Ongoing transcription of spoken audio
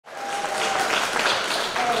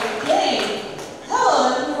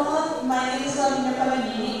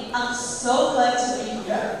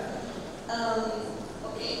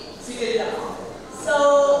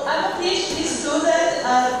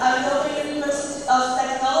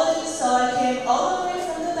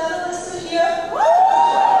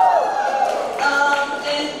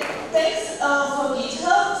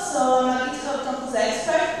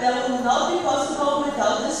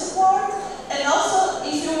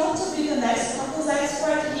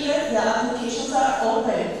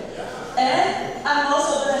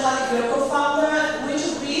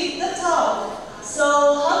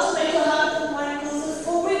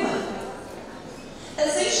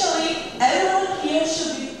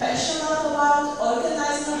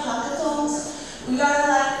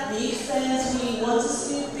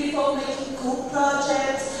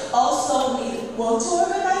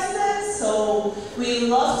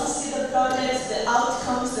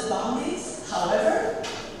the boundaries. However,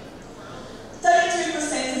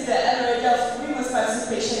 33% is the average of women's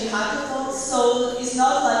participation in hackathons, so it's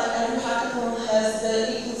not like every hackathon has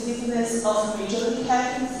the inclusiveness of majority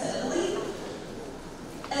hacking, sadly.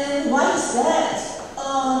 And why is that?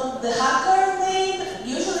 The hacker name,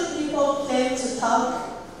 usually people tend to talk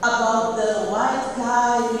about the white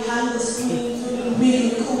guy behind the screen doing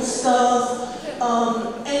really cool stuff.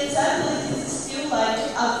 And sadly, this is still like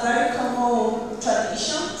a very common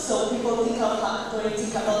tradition, so people think of hackathon and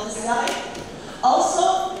think about this guy.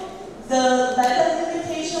 Also, the bad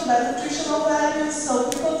alimentation, bad nutritional values, so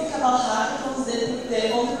people think about hackathons, they think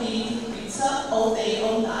they only be eating pizza all day,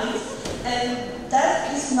 all night, and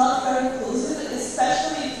that is not very inclusive,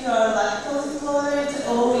 especially if you are lactose intolerant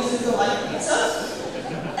or if you don't like pizza.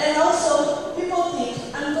 And also, people think,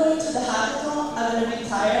 I'm going to the hackathon, I'm going to be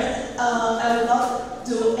tired, I will not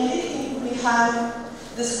do anything behind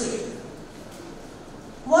the screen.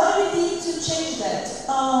 What do we need to change that?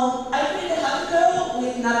 I created a hackathon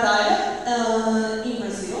with Natalia in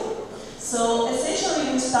Brazil. So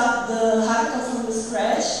essentially we start the hackathon from the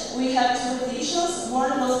scratch. We have two editions.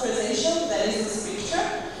 One was presentation, that is this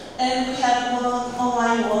picture, and we had one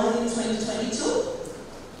online one in 2022.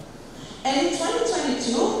 And in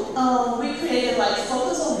 2022, we created like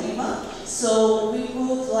focus on women. So we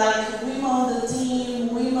put like women on the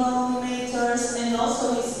team, women animators, and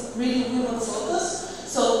also it's really women focused.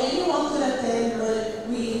 So anyone could attend, but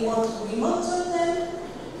we want women to attend.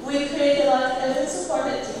 We created like event support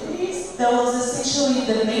activities. That was essentially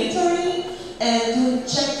the mentoring and doing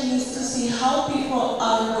check-ins to see how people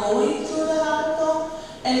are going through the hackathon.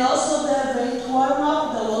 And also the event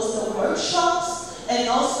warm-up, that was the workshops, and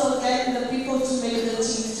also getting the people to make the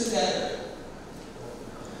teams together.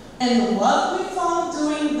 And what we found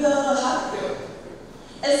during the hackathon?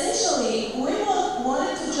 Essentially, we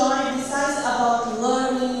wanted to join besides about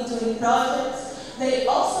learning, doing projects. They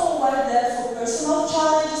also were there for personal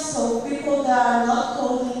challenges, so people that are not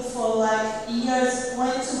coding for like years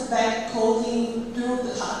went to back coding through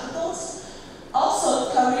the hackathons.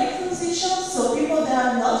 Also, career transitions, so people that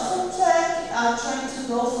are not from tech are trying to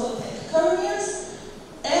go for tech careers.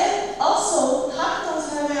 And also,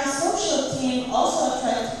 hackathons having a social team also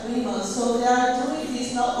attract women, so they are doing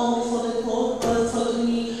this not only for the code, but for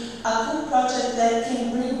doing a cool project that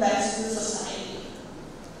can bring back to society.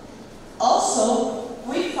 Also,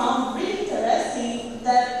 we found really interesting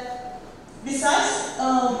that besides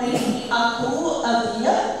making a cool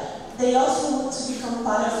idea, they also want to become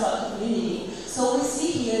part of a community. So we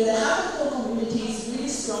see here the hackathon community is really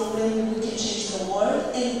strong and we can change the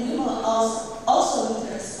world, and women also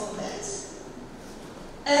interested in that.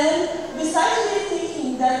 And besides really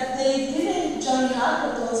thinking that they didn't join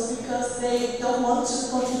hackathons because they don't want to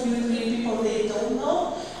contribute with people they don't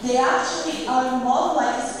know, they actually are more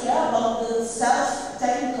like scared about the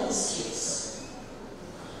self-technical skills.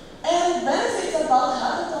 And benefits about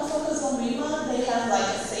hackathon focus on women, they have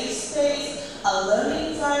like a safe space, a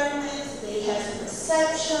learning environment, they have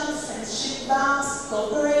perception, friendship bonds,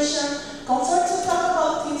 cooperation, comfort to talk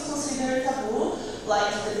about things considered taboo,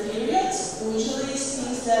 like the periods, usually it's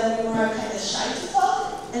things that women are kind of shy to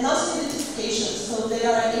talk, and also identification, so they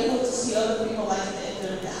are able to see other people like that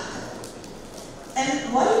during the hackathon.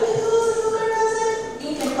 And what you can do as an organizer,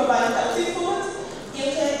 you can provide healthy food, you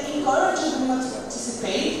can encourage women to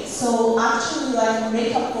participate, so actually like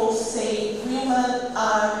make a post saying women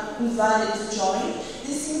are invited to join.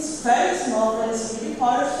 This seems very small, but it's really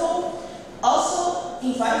powerful. Also,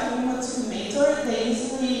 invite women to mentor. They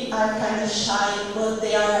usually are kind of shy, but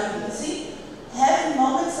they are easy. Have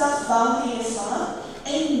moments of boundary and fun,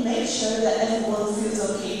 and make sure that everyone feels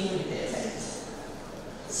okay during the event.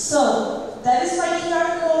 So, that is my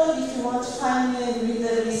QR code. If you want to find me and read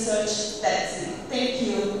the research, that's it. Thank you.